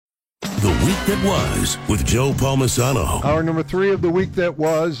The Week That Was with Joe Palmisano. Hour number 3 of The Week That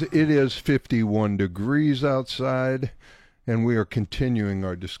Was. It is 51 degrees outside, and we are continuing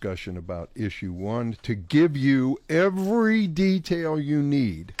our discussion about Issue 1 to give you every detail you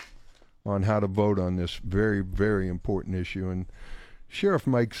need on how to vote on this very, very important issue. And Sheriff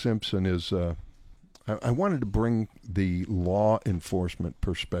Mike Simpson is, I wanted to bring the law enforcement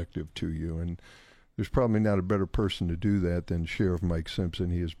perspective to you, and there's probably not a better person to do that than Sheriff Mike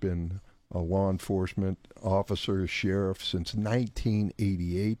Simpson. He has been a law enforcement officer, sheriff, since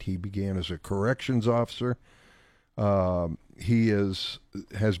 1988. He began as a corrections officer. He has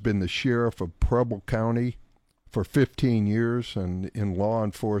been the sheriff of Preble County for 15 years and in law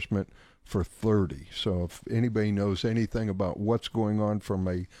enforcement for 30. So if anybody knows anything about what's going on from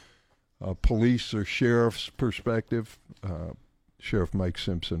a police or sheriff's perspective, Sheriff Mike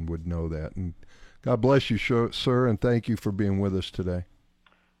Simpson would know that. And God bless you, sir, and thank you for being with us today.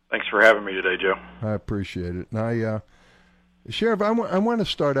 Thanks for having me today, Joe. I appreciate it. And Sheriff, I want to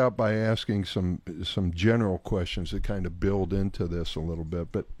start out by asking some general questions that kind of build into this a little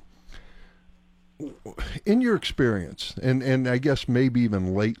bit. But in your experience, and I guess maybe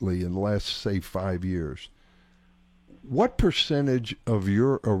even lately in the last, say, 5 years, what percentage of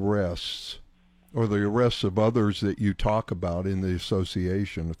your arrests or the arrests of others that you talk about in the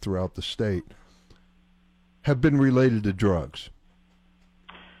association throughout the state have been related to drugs?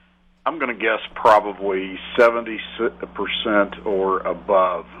 I'm going to guess probably 70% or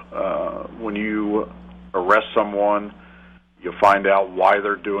above. When you arrest someone, you find out why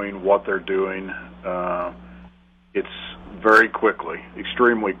they're doing what they're doing. It's very quickly,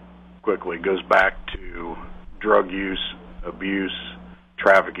 extremely quickly, goes back to drug use, abuse,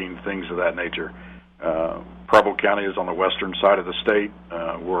 trafficking, things of that nature. Preble County is on the western side of the state.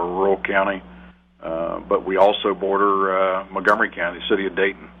 We're a rural county. But we also border Montgomery County, city of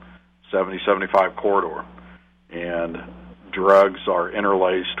Dayton, 70-75 corridor. And drugs are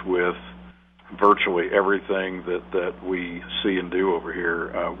interlaced with virtually everything that we see and do over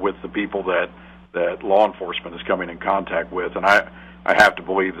here with the people that law enforcement is coming in contact with. And I have to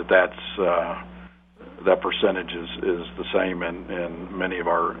believe that percentage is the same in many of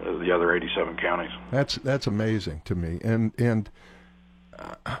the other 87 counties. That's amazing to me. And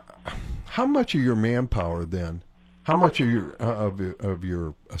how much of your manpower then? How much of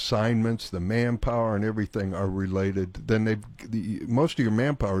your assignments, the manpower and everything, are related? Then most of your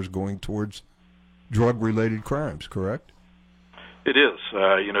manpower is going towards drug-related crimes, correct? It is.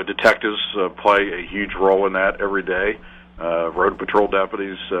 Detectives play a huge role in that every day. Road patrol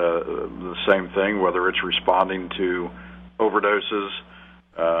deputies, the same thing. Whether it's responding to overdoses,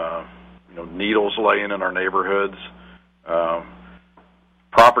 needles laying in our neighborhoods.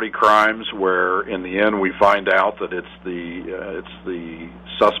 Property crimes, where in the end we find out that it's the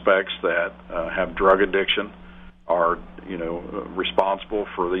suspects that have drug addiction are responsible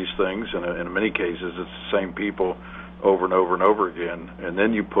for these things, and in many cases it's the same people over and over and over again. And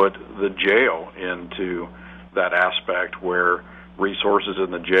then you put the jail into that aspect, where resources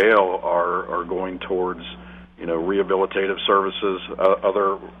in the jail are going towards rehabilitative services,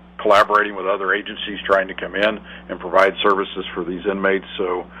 collaborating with other agencies trying to come in and provide services for these inmates.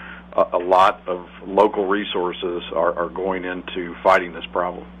 So a lot of local resources are going into fighting this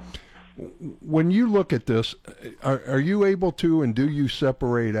problem. When you look at this, are you able to, and do you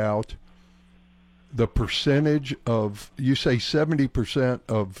separate out the percentage of, you say 70%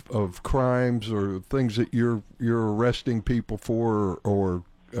 of crimes or things that you're arresting people for or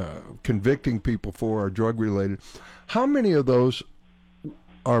convicting people for are drug related? How many of those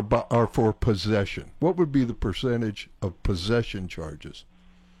are for possession? What would be the percentage of possession charges?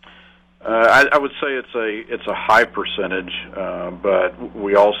 I would say it's a high percentage, but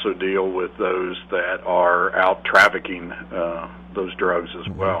we also deal with those that are out trafficking those drugs as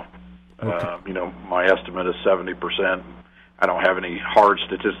well. Okay. My estimate is 70%. I don't have any hard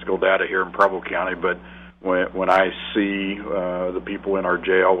statistical data here in Preble County, but when I see the people in our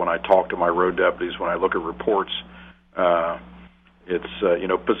jail, when I talk to my road deputies, when I look at reports, it's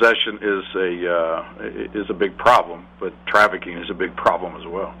possession is a big problem, but trafficking is a big problem as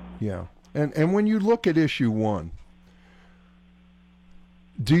well. Yeah, and when you look at issue 1,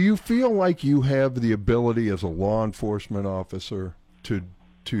 do you feel like you have the ability as a law enforcement officer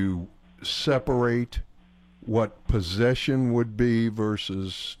to separate what possession would be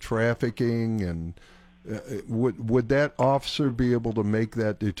versus trafficking, and would that officer be able to make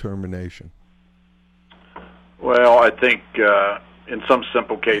that determination? Well, I think in some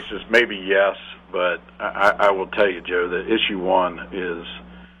simple cases, maybe yes, but I will tell you, Joe, that issue 1 is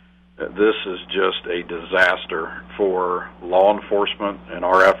This is just a disaster for law enforcement and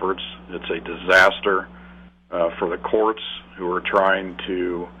our efforts. It's a disaster for the courts who are trying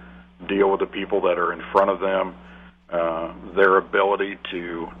to deal with the people that are in front of them. Their ability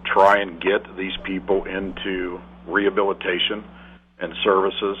to try and get these people into rehabilitation and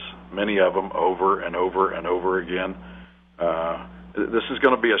services, many of them over and over and over again. This is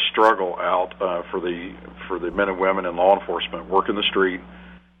going to be a struggle out for the men and women in law enforcement working the street,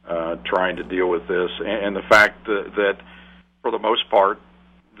 trying to deal with this, and the fact that for the most part,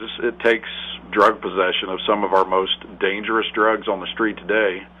 it takes drug possession of some of our most dangerous drugs on the street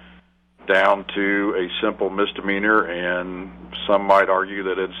today down to a simple misdemeanor, and some might argue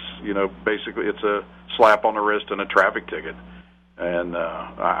that it's, basically it's a slap on the wrist and a traffic ticket. And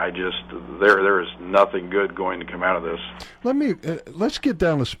there is nothing good going to come out of this. Let's get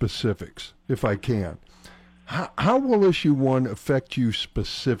down to specifics, if I can. How will issue 1 affect you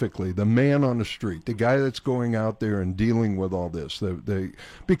specifically, the man on the street, the guy that's going out there and dealing with all this?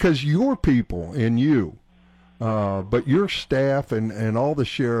 Because your people and you, but your staff and all the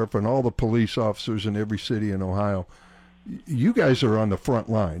sheriff and all the police officers in every city in Ohio, you guys are on the front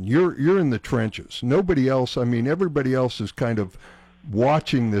line. You're in the trenches. Nobody else. I mean, everybody else is kind of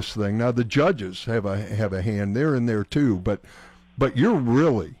watching this thing. Now the judges have a hand. They're in there too. But you're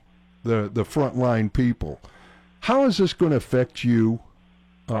really the frontline people. How is this going to affect you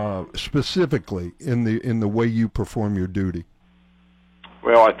specifically in the way you perform your duty?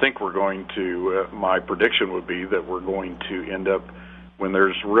 Well, I think we're going to. My prediction would be that we're going to end up when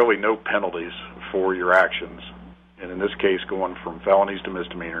there's really no penalties for your actions, and in this case, going from felonies to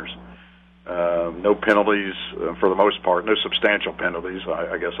misdemeanors. No penalties for the most part. No substantial penalties.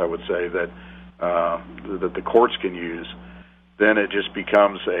 I guess I would say that the courts can use. Then it just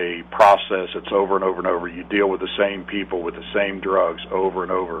becomes a process. It's over and over and over. You deal with the same people with the same drugs over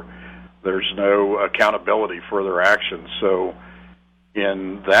and over. There's no accountability for their actions. So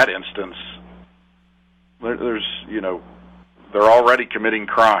in that instance, they're already committing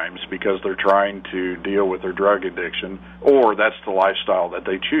crimes because they're trying to deal with their drug addiction, or that's the lifestyle that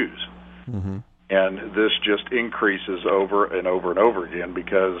they choose. Mm-hmm. And this just increases over and over and over again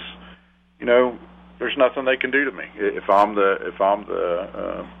because, there's nothing they can do to me. If I'm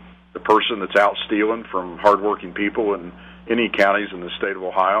the person that's out stealing from hardworking people in any counties in the state of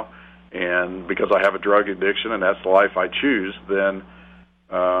Ohio, and because I have a drug addiction and that's the life I choose, then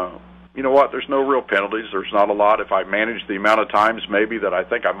you know what? There's no real penalties. There's not a lot. If I manage the amount of times maybe that I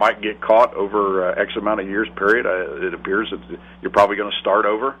think I might get caught over X amount of years period, it appears that you're probably going to start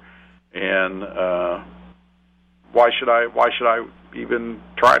over. And why should I even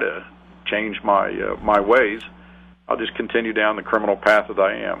try to change my ways? I'll just continue down the criminal path that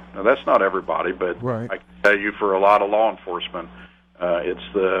I am. Now that's not everybody, but right. I can tell you for a lot of law enforcement,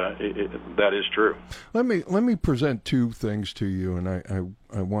 that is true. Let me present 2 things to you, and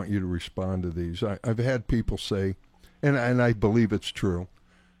I want you to respond to these. I've had people say, and I believe it's true,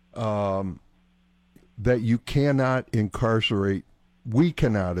 that you cannot incarcerate. We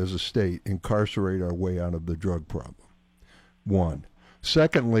cannot, as a state, incarcerate our way out of the drug problem. 1.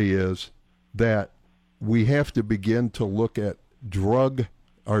 Secondly is that we have to begin to look at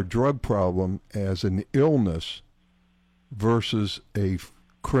our drug problem as an illness versus a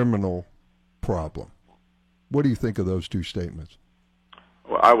criminal problem. What do you think of those 2 statements?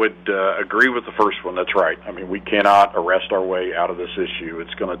 Well, I would agree with the first one. That's right. I mean, we cannot arrest our way out of this issue.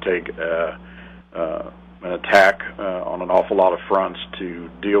 It's going to take an attack on an awful lot of fronts to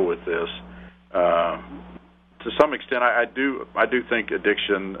deal with this. To some extent, I do think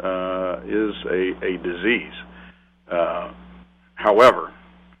addiction is a disease. However,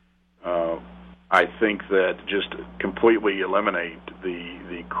 I think that just completely eliminate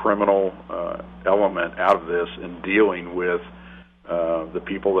the criminal element out of this and dealing with the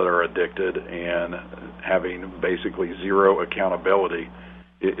people that are addicted and having basically zero accountability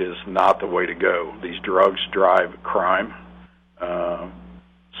is not the way to go. These drugs drive crime,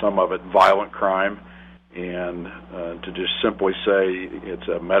 some of it violent crime, and to just simply say it's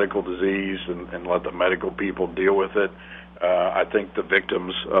a medical disease and let the medical people deal with it, I think the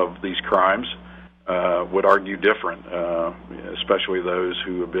victims of these crimes would argue different, especially those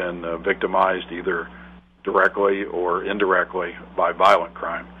who have been victimized either directly or indirectly by violent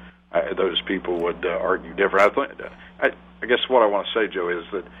crime. Those people would argue different. I guess what I want to say, Joe, is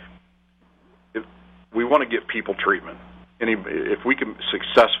that if we want to get people treatment, if we can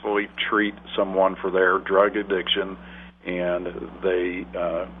successfully treat someone for their drug addiction and they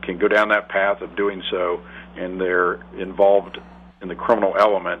can go down that path of doing so and they're involved in the criminal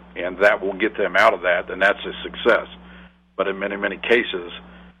element and that will get them out of that, then that's a success. But in many, many cases,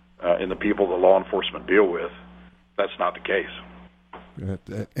 in the people that law enforcement deal with, that's not the case.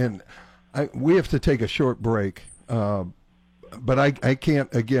 And we have to take a short break. But I can't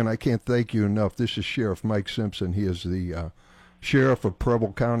thank you enough. This is Sheriff Mike Simpson. He is the sheriff of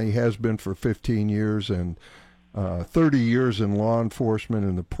Preble County, has been for 15 years, and 30 years in law enforcement,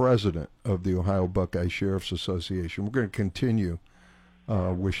 and the president of the Ohio Buckeye Sheriff's Association. We're going to continue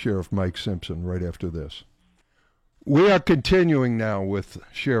with Sheriff Mike Simpson right after this. We are continuing now with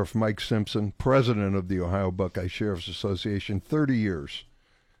Sheriff Mike Simpson, president of the Ohio Buckeye Sheriff's Association, 30 years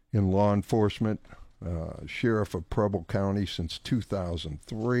in law enforcement. Sheriff of Preble County since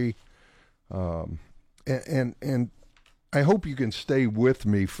 2003, and I hope you can stay with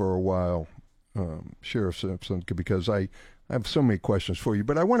me for a while, Sheriff Simpson, because I have so many questions for you.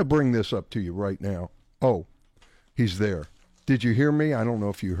 But I want to bring this up to you right now. Oh, he's there. Did you hear me? I don't know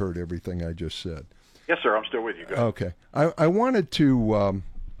if you heard everything I just said. Yes, sir. I'm still with you. Go ahead. Okay. I wanted to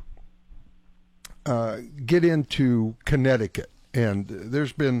get into Connecticut, and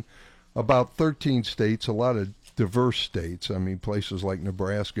there's been about 13 states, a lot of diverse states. I mean, places like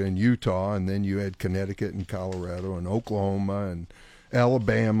Nebraska and Utah, and then you add Connecticut and Colorado and Oklahoma and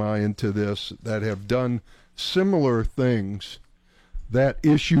Alabama into this, that have done similar things that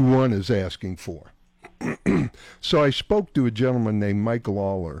Issue 1 is asking for. So I spoke to a gentleman named Mike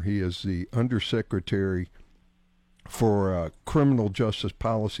Lawler. He is the Undersecretary for Criminal Justice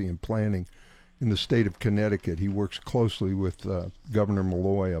Policy and Planning in the state of Connecticut. He works closely with Governor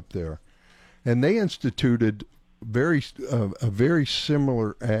Malloy up there. And they instituted a very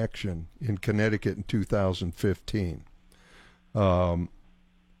similar action in Connecticut in 2015.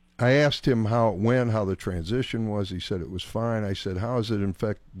 I asked him how it went, how the transition was. He said it was fine. I said, how has it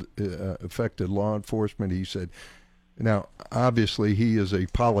affected law enforcement? He said, now, obviously, he is a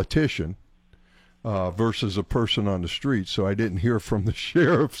politician versus a person on the street, so I didn't hear from the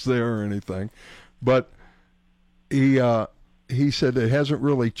sheriffs there or anything. But he said it hasn't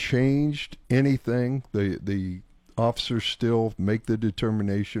really changed anything. The officers still make the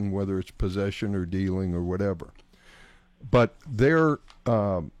determination whether it's possession or dealing or whatever. But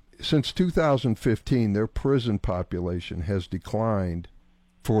since 2015, their prison population has declined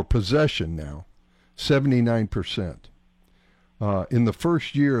for possession now, 79%. In the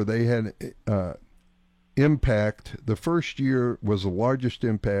first year, they had impact. The first year was the largest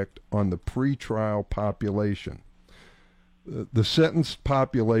impact on the pretrial population. The sentenced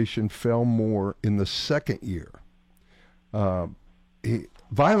population fell more in the second year.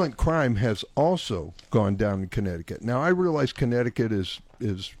 Violent crime has also gone down in Connecticut. Now, I realize Connecticut is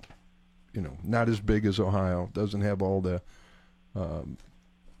not as big as Ohio, doesn't have all the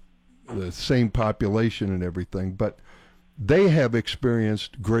same population and everything, but they have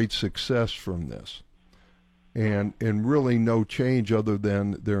experienced great success from this, and really no change other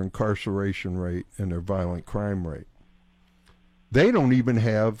than their incarceration rate and their violent crime rate. They don't even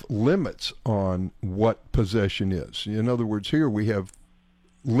have limits on what possession is. In other words, here we have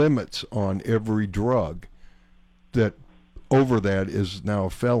limits on every drug that over that is now a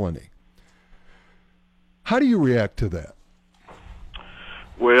felony. How do you react to that?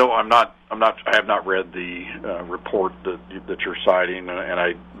 Well, I have not read the report that you're citing, and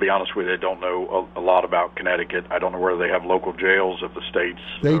I be honest with you, I don't know a lot about Connecticut. I don't know whether they have local jails of the states.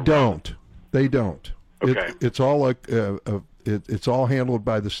 They don't. They don't. Okay. It's all it's all handled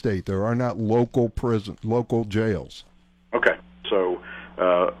by the state. There are not local jails. Okay, so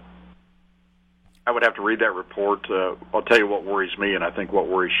I would have to read that report. I'll tell you what worries me, and I think what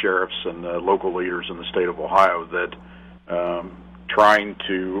worries sheriffs and local leaders in the state of Ohio, that trying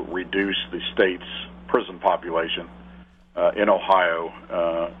to reduce the state's prison population in Ohio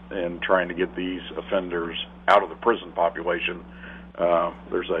and trying to get these offenders out of the prison population,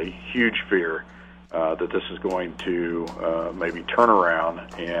 there's a huge fear that this is going to maybe turn around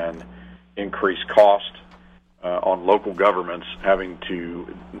and increase cost on local governments having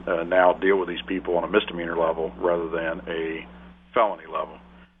to now deal with these people on a misdemeanor level rather than a felony level.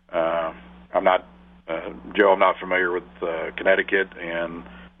 I'm not familiar with Connecticut and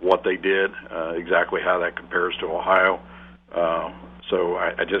what they did, exactly how that compares to Ohio. So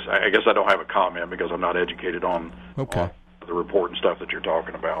I guess I don't have a comment because I'm not educated on the report and stuff that you're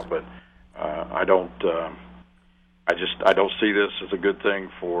talking about. But I don't see this as a good thing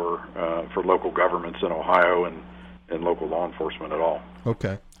for local governments in Ohio and local law enforcement at all.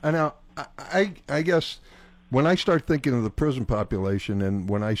 Okay. And now I guess when I start thinking of the prison population, and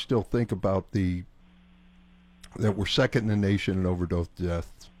when I still think about that we're second in the nation in overdose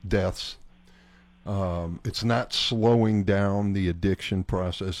deaths, it's not slowing down the addiction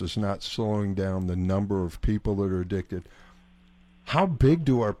process. It's not slowing down the number of people that are addicted. How big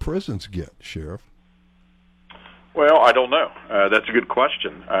do our prisons get, Sheriff? Well, I don't know. That's a good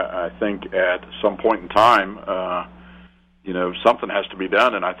question. I think at some point in time, something has to be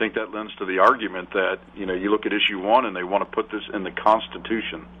done, and I think that lends to the argument that, you look at issue 1 and they want to put this in the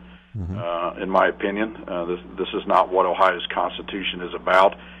Constitution. In my opinion, this is not what Ohio's Constitution is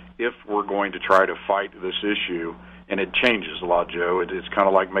about. If we're going to try to fight this issue, and it changes a lot, Joe, it's kind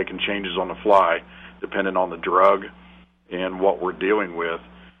of like making changes on the fly, depending on the drug and what we're dealing with.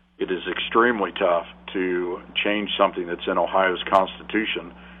 It is extremely tough to change something that's in Ohio's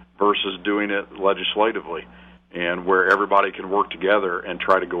Constitution versus doing it legislatively, and where everybody can work together and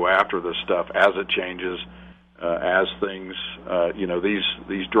try to go after this stuff as it changes, as things,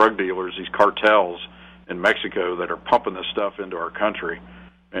 these drug dealers, these cartels in Mexico that are pumping this stuff into our country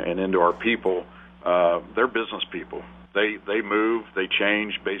and into our people, they're business people. They move, they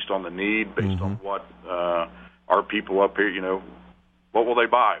change based on the need, based on what our people up here, what will they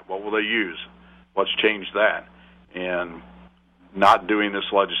buy? What will they use? Let's change that. And not doing this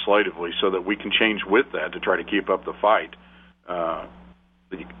legislatively so that we can change with that to try to keep up the fight.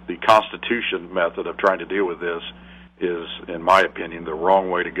 The Constitution method of trying to deal with this is, in my opinion, the wrong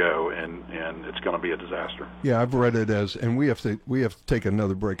way to go, and it's going to be a disaster. Yeah, I've read it as, and we have to take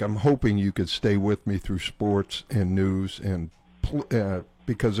another break. I'm hoping you could stay with me through sports and news, and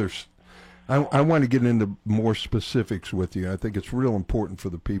because I want to get into more specifics with you. I think it's real important for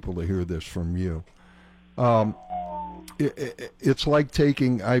the people to hear this from you. It's like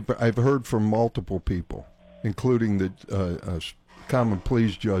taking. I've heard from multiple people, including the common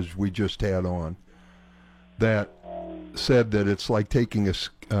pleas judge we just had on, that said that it's like taking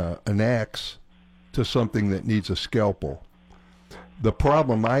an axe to something that needs a scalpel. The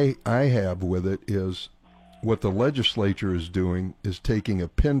problem I have with it is what the legislature is doing is taking a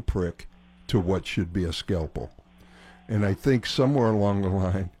pinprick to what should be a scalpel. And I think somewhere along the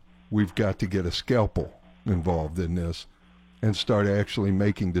line, we've got to get a scalpel involved in this and start actually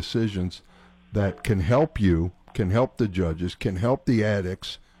making decisions that can help you, can help the judges, can help the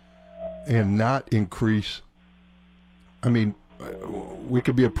addicts, and not increase. I mean, we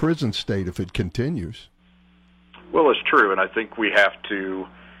could be a prison state if it continues. Well, it's true, and I think we have to,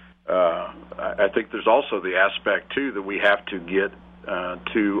 I think there's also the aspect, too, that we have to get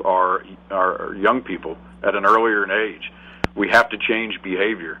to our young people at an earlier age. We have to change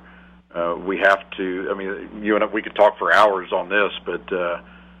behavior. We have to, I mean, you and I, we could talk for hours on this, but,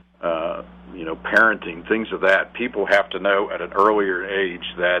 parenting, things of that, people have to know at an earlier age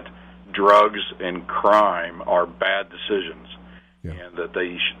that drugs and crime are bad decisions, and that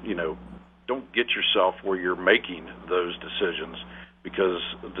they, don't get yourself where you're making those decisions, because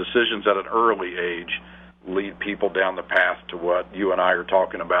decisions at an early age lead people down the path to what you and I are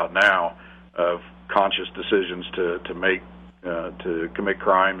talking about now, of conscious decisions to make, to commit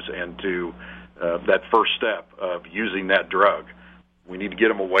crimes, and to that first step of using that drug. We need to get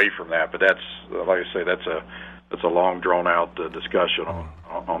them away from that, but that's, like I say, that's a long, drawn-out discussion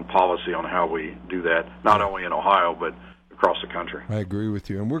on policy on how we do that, not only in Ohio, but across the country. I agree with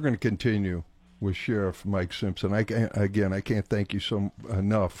you, and we're going to continue with Sheriff Mike Simpson. I can't thank you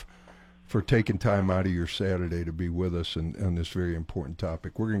enough for taking time out of your Saturday to be with us on this very important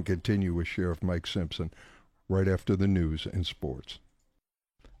topic. We're going to continue with Sheriff Mike Simpson right after the news and sports.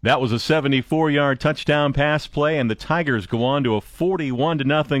 That was a 74-yard touchdown pass play, and the Tigers go on to a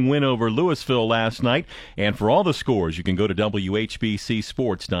 41-0 win over Louisville last night. And for all the scores, you can go to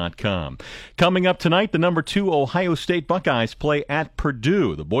WHBCSports.com. Coming up tonight, the number 2 Ohio State Buckeyes play at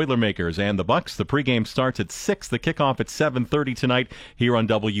Purdue. The Boilermakers and the Bucks. The pregame starts at 6. The kickoff at 7:30 tonight here on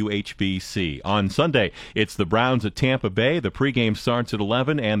WHBC. On Sunday, it's the Browns at Tampa Bay. The pregame starts at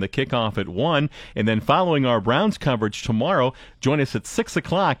 11 and the kickoff at 1. And then following our Browns coverage tomorrow, join us at 6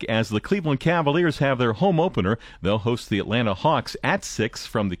 o'clock as the Cleveland Cavaliers have their home opener. They'll host the Atlanta Hawks at 6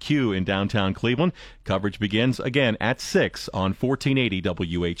 from the Q in downtown Cleveland. Coverage begins again at 6 on 1480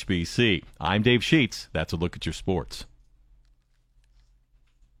 WHBC. I'm Dave Sheets. That's a look at your sports.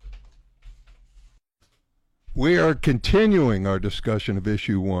 We are continuing our discussion of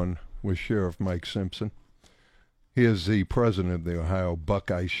Issue 1 with Sheriff Mike Simpson. He is the president of the Ohio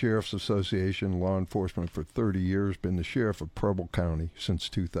Buckeye Sheriff's Association, law enforcement for 30 years, been the sheriff of Preble County since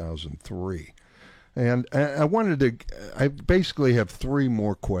 2003. And I basically have 3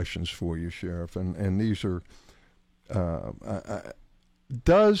 more questions for you, Sheriff, and these are,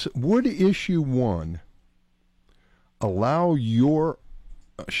 would Issue 1 allow your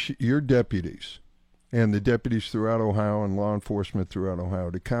deputies and the deputies throughout Ohio and law enforcement throughout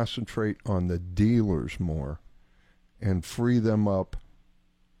Ohio to concentrate on the dealers more and free them up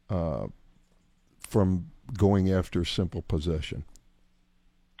from going after simple possession?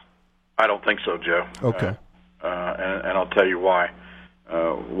 I don't think so, Joe. Okay. And I'll tell you why.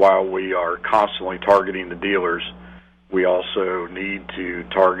 While we are constantly targeting the dealers, we also need to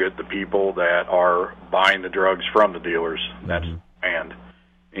target the people that are buying the drugs from the dealers. That's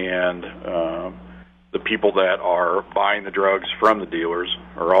and the people that are buying the drugs from the dealers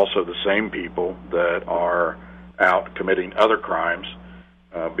are also the same people that are out committing other crimes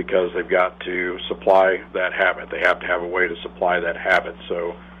because they've got to supply that habit. They have to have a way to supply that habit.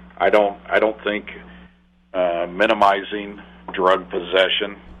 So I don't think minimizing drug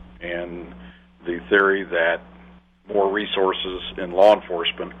possession and the theory that more resources in law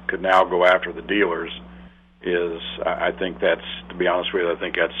enforcement could now go after the dealers is, I think that's, to be honest with you, I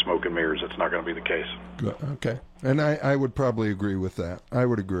think that's smoke and mirrors. It's not going to be the case. Okay. And I would probably agree with that. I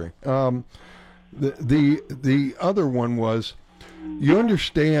would agree. The other one was, you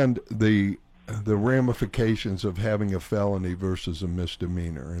understand the ramifications of having a felony versus a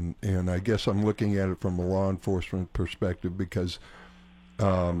misdemeanor, and I guess I'm looking at it from a law enforcement perspective because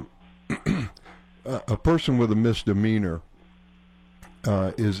a person with a misdemeanor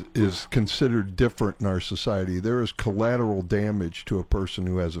is considered different in our society. There is collateral damage to a person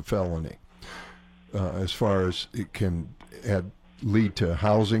who has a felony, as far as it can lead to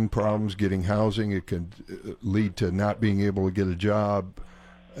housing problems, getting housing. It can lead to not being able to get a job,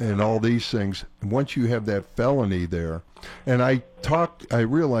 and all these things. Once you have that felony there, and I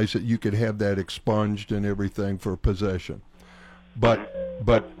realized that you could have that expunged and everything for possession, but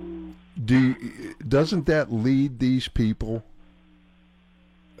doesn't that lead these people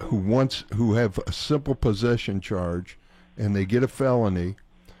who have a simple possession charge and they get a felony,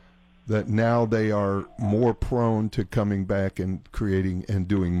 that now they are more prone to coming back and creating and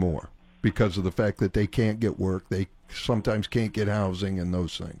doing more because of the fact that they can't get work, they sometimes can't get housing and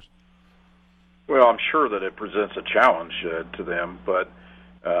those things? Well, I'm sure that it presents a challenge to them, but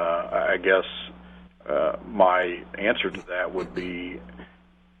I guess my answer to that would be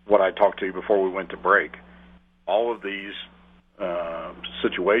what I talked to you before we went to break. All of these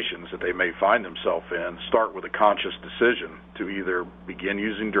situations that they may find themselves in start with a conscious decision to either begin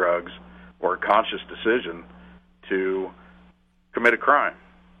using drugs or a conscious decision to commit a crime.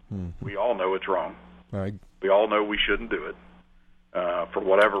 Mm-hmm. We all know it's wrong. Right. We all know we shouldn't do it. For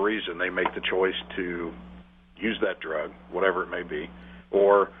whatever reason, they make the choice to use that drug, whatever it may be.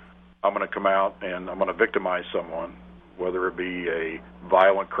 Or I'm going to come out and I'm going to victimize someone, whether it be a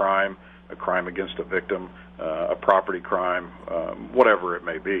violent crime, a crime against a victim, a property crime, whatever it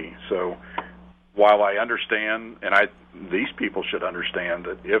may be. So while I understand, and these people should understand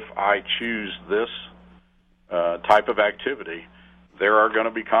that if I choose this type of activity, there are going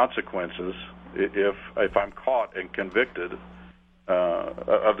to be consequences if I'm caught and convicted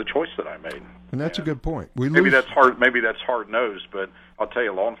of the choice that I made. And that's a good point. Maybe that's hard-nosed, but I'll tell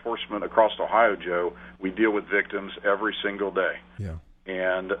you, law enforcement across Ohio, Joe, we deal with victims every single day. Yeah.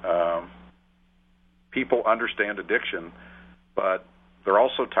 And people understand addiction, but they're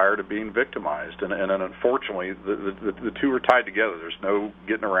also tired of being victimized. And unfortunately, the two are tied together. There's no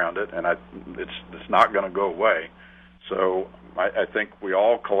getting around it, and it's not going to go away. So I think we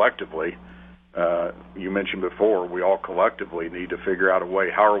all collectively, you mentioned before, we all collectively need to figure out a way,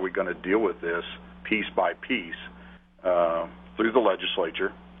 how are we going to deal with this piece by piece through the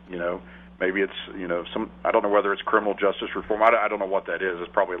legislature. Maybe it's, I don't know whether it's criminal justice reform. I don't know what that is.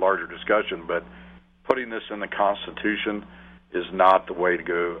 It's probably a larger discussion, but putting this in the Constitution is not the way to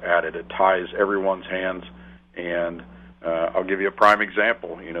go at it. It ties everyone's hands, and I'll give you a prime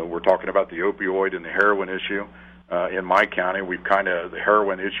example. We're talking about the opioid and the heroin issue. In my county, the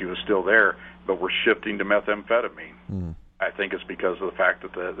heroin issue is still there, but we're shifting to methamphetamine. Mm. I think it's because of the fact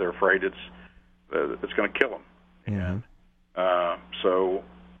that they're afraid it's going to kill them. Mm-hmm. And so,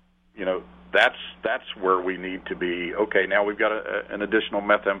 that's where we need to be. Okay, now we've got an additional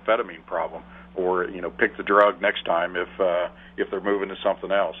methamphetamine problem, or pick the drug next time if they're moving to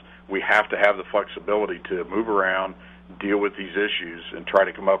something else. We have to have the flexibility to move around, deal with these issues, and try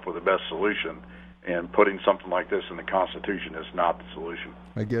to come up with the best solution. And putting something like this in the Constitution is not the solution.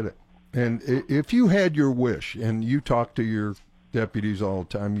 I get it. And if you had your wish, and you talk to your deputies all the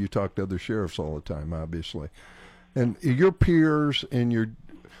time, you talk to other sheriffs all the time, obviously, and your peers and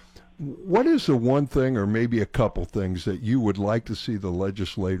what is the one thing or maybe a couple things that you would like to see the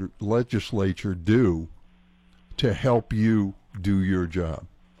legislature do to help you do your job?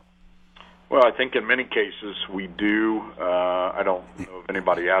 Well, I think in many cases we do. I don't know of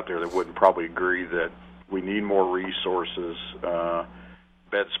anybody out there that wouldn't probably agree that we need more resources,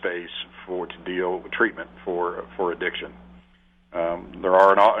 bed space to deal with treatment for addiction. There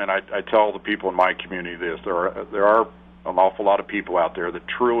are, and I tell the people in my community this: there are an awful lot of people out there that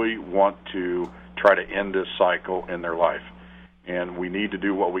truly want to try to end this cycle in their life. And we need to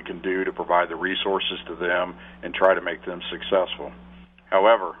do what we can do to provide the resources to them and try to make them successful.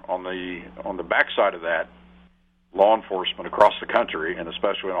 However, on the backside of that, law enforcement across the country, and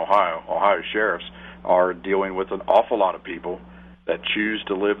especially in Ohio sheriffs, are dealing with an awful lot of people that choose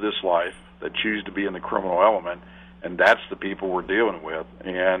to live this life, that choose to be in the criminal element, and that's the people we're dealing with.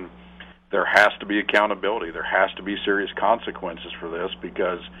 And there has to be accountability. There has to be serious consequences for this,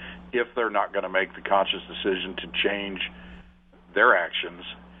 because if they're not going to make the conscious decision to change their actions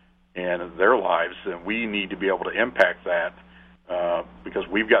and their lives, then we need to be able to impact that, because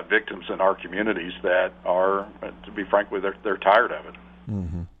we've got victims in our communities that are, to be frank with, they're tired of it.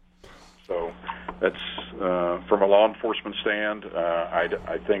 Mm-hmm. So that's from a law enforcement stand.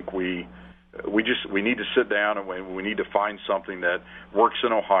 I think we need to sit down and we need to find something that works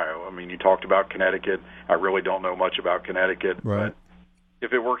in Ohio. I mean, you talked about Connecticut. I really don't know much about Connecticut, right. But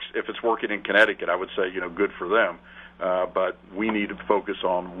if it's working in Connecticut, I would say, good for them. But we need to focus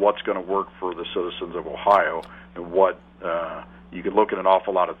on what's going to work for the citizens of Ohio, and what you could look at an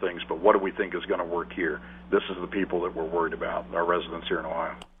awful lot of things, but what do we think is going to work here? This is the people that we're worried about, our residents here in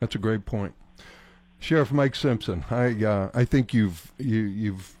Ohio. That's a great point. Sheriff Mike Simpson, I think you've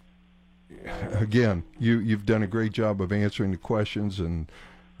done a great job of answering the questions, and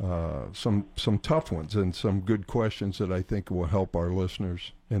some tough ones and some good questions that I think will help our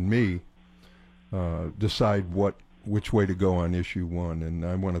listeners and me decide which way to go on issue one. And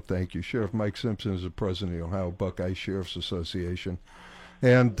I want to thank you. Sheriff Mike Simpson is the president of the Ohio Buckeye Sheriff's Association.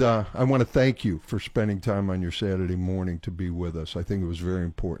 And I want to thank you for spending time on your Saturday morning to be with us. I think it was very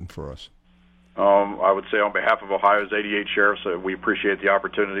important for us. I would say on behalf of Ohio's 88 sheriffs, we appreciate the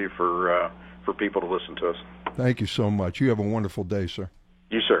opportunity for people to listen to us. Thank you so much. You have a wonderful day, sir.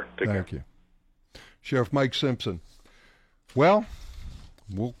 You, sir. Take care. Thank you. Sheriff Mike Simpson. Well,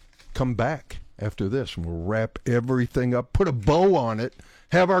 we'll come back after this, and we'll wrap everything up, put a bow on it,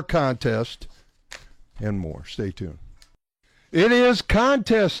 have our contest, and more. Stay tuned. It is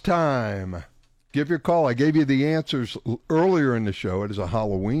contest time. Give your call. I gave you the answers earlier in the show. It is a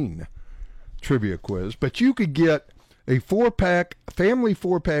Halloween trivia quiz, but you could get a family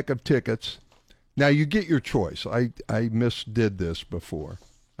 4-pack of tickets. Now, you get your choice. I misdid this before.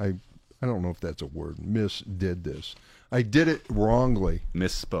 I don't know if that's a word. Misdid this. I did it wrongly.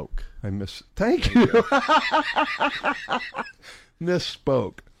 Misspoke. Thank you.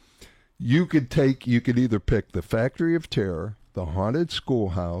 Misspoke. You could either pick the Factory of Terror, the Haunted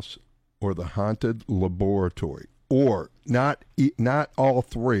Schoolhouse, or the Haunted Laboratory, or not all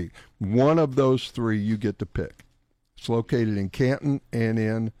three. One of those three you get to pick. It's located in Canton and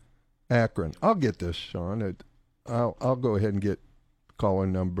in Akron. I'll get this, Sean. I'll go ahead and get caller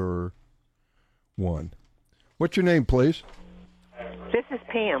number 1. What's your name, please? This is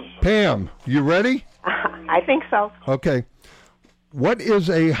Pam. Pam, you ready? I think so. Okay. What is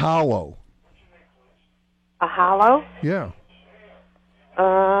a hollow? A hollow? Yeah.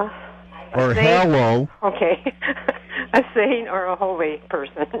 A or saint? hallow. Okay. A saint or a holy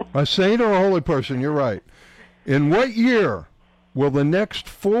person. A saint or a holy person, you're right. In what year will the next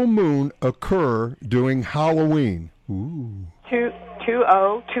full moon occur during Halloween? Ooh.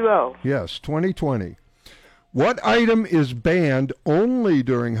 2020. Yes, 2020. What item is banned only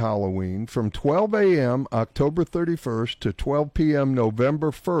during Halloween from 12 a.m. October 31st to 12 p.m.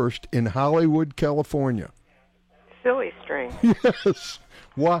 November 1st in Hollywood, California? Silly string. Yes.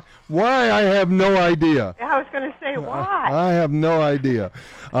 Why? I have no idea. I was going to say, why? I have no idea.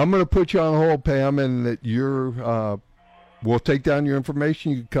 I'm going to put you on hold, Pam, and that we'll take down your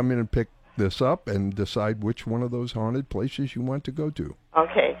information. You can come in and pick this up and decide which one of those haunted places you want to go to.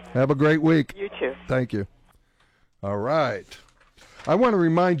 Okay. Have a great week. You too. Thank you. All right. I want to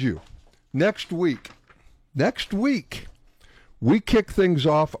remind you, next week, we kick things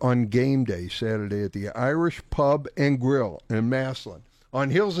off on game day Saturday at the Irish Pub and Grill in Massillon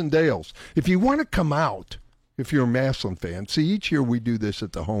on Hills and Dales. If you want to come out, if you're a Massillon fan, see, each year we do this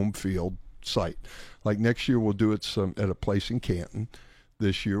at the home field site. Like next year we'll do it at a place in Canton.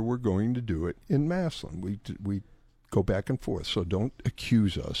 This year we're going to do it in Massillon. We go back and forth, so don't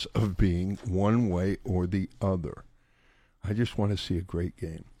accuse us of being one way or the other. I just want to see a great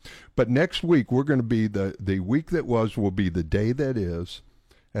game. But next week, we're going to be the week that will be the day that is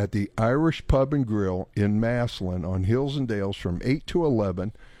at the Irish Pub and Grill in Massillon on Hills and Dales from 8 to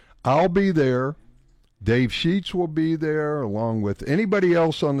 11. I'll be there. Dave Sheets will be there, along with anybody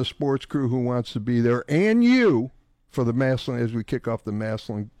else on the sports crew who wants to be there, and you for the Massillon as we kick off the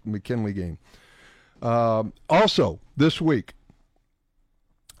Massillon-McKinley game. Also, this week,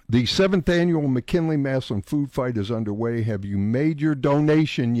 The 7th annual McKinley-Massillon Food Fight is underway. Have you made your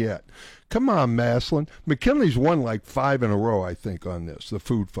donation yet? Come on, Massillon. McKinley's won like 5 in a row, I think, on this, the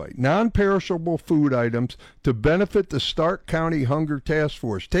food fight. Non-perishable food items to benefit the Stark County Hunger Task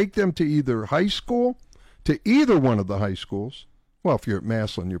Force. Take them to either one of the high schools. Well, if you're at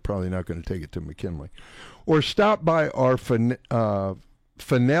Massillon, you're probably not going to take it to McKinley. Or stop by our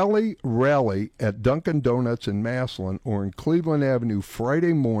finale rally at Dunkin' Donuts in Massillon or in Cleveland Avenue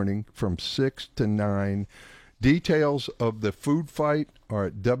Friday morning from 6 to 9. Details of the food fight are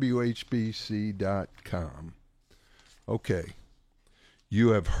at WHBC.com. Okay. You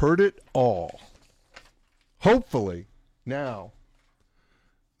have heard it all. Hopefully, now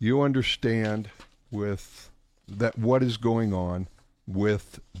you understand with that what is going on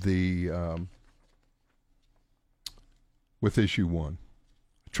with the with issue 1.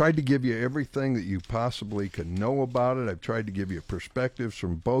 I tried to give you everything that you possibly could know about it. I've tried to give you perspectives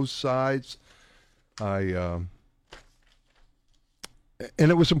from both sides. And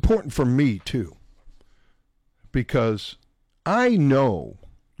it was important for me, too, because I know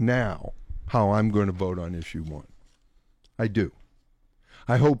now how I'm going to vote on issue 1. I do.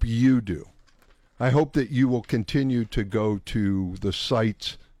 I hope you do. I hope that you will continue to go to the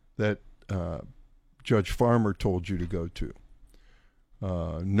sites that Judge Farmer told you to go to.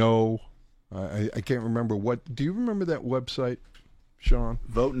 I can't remember what. Do you remember that website, Sean?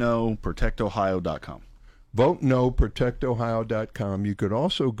 VoteNoProtectOhio.com. VoteNoProtectOhio.com. You could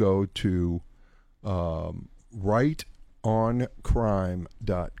also go to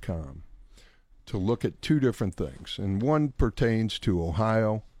RightOnCrime.com to look at 2 different things. And one pertains to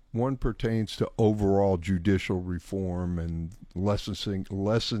Ohio. One pertains to overall judicial reform and lessening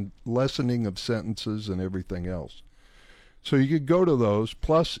of sentences and everything else. So you could go to those.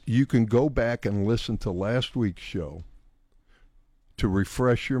 Plus, you can go back and listen to last week's show to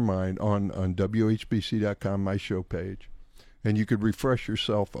refresh your mind on WHBC.com, my show page. And you could refresh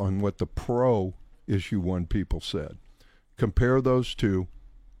yourself on what the pro issue 1 people said. Compare those 2,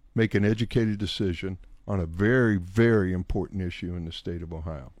 make an educated decision on a very, very important issue in the state of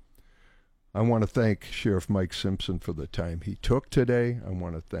Ohio. I want to thank Sheriff Mike Simpson for the time he took today. I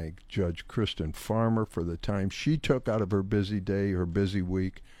want to thank Judge Kristen Farmer for the time she took out of her busy day, her busy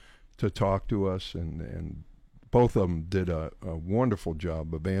week, to talk to us. And both of them did a wonderful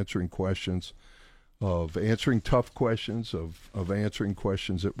job of answering questions, of answering tough questions, of answering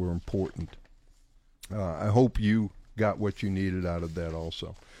questions that were important. I hope you got what you needed out of that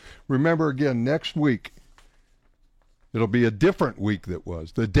also. Remember, again, next week, it'll be a different week that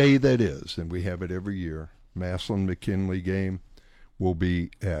was, the day that is, and we have it every year. Massillon-McKinley game will be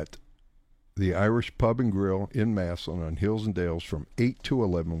at the Irish Pub and Grill in Massillon on Hills and Dales from 8 to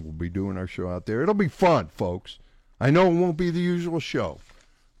 11. We'll be doing our show out there. It'll be fun, folks. I know it won't be the usual show,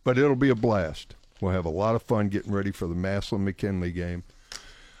 but it'll be a blast. We'll have a lot of fun getting ready for the Massillon-McKinley game.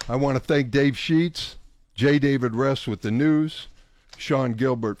 I want to thank Dave Sheets, J. David Rest with the news, Sean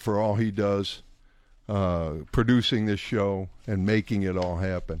Gilbert for all he does producing this show and making it all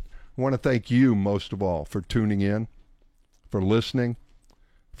happen. I want to thank you most of all for tuning in, for listening,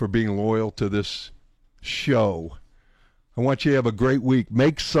 for being loyal to this show. I want you to have a great week.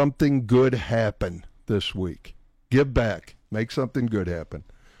 Make something good happen this week. Give back. Make something good happen.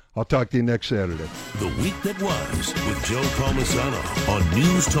 I'll talk to you next Saturday. The Week That Was with Joe Palmisano on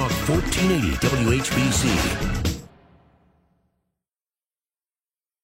News Talk 1480 WHBC.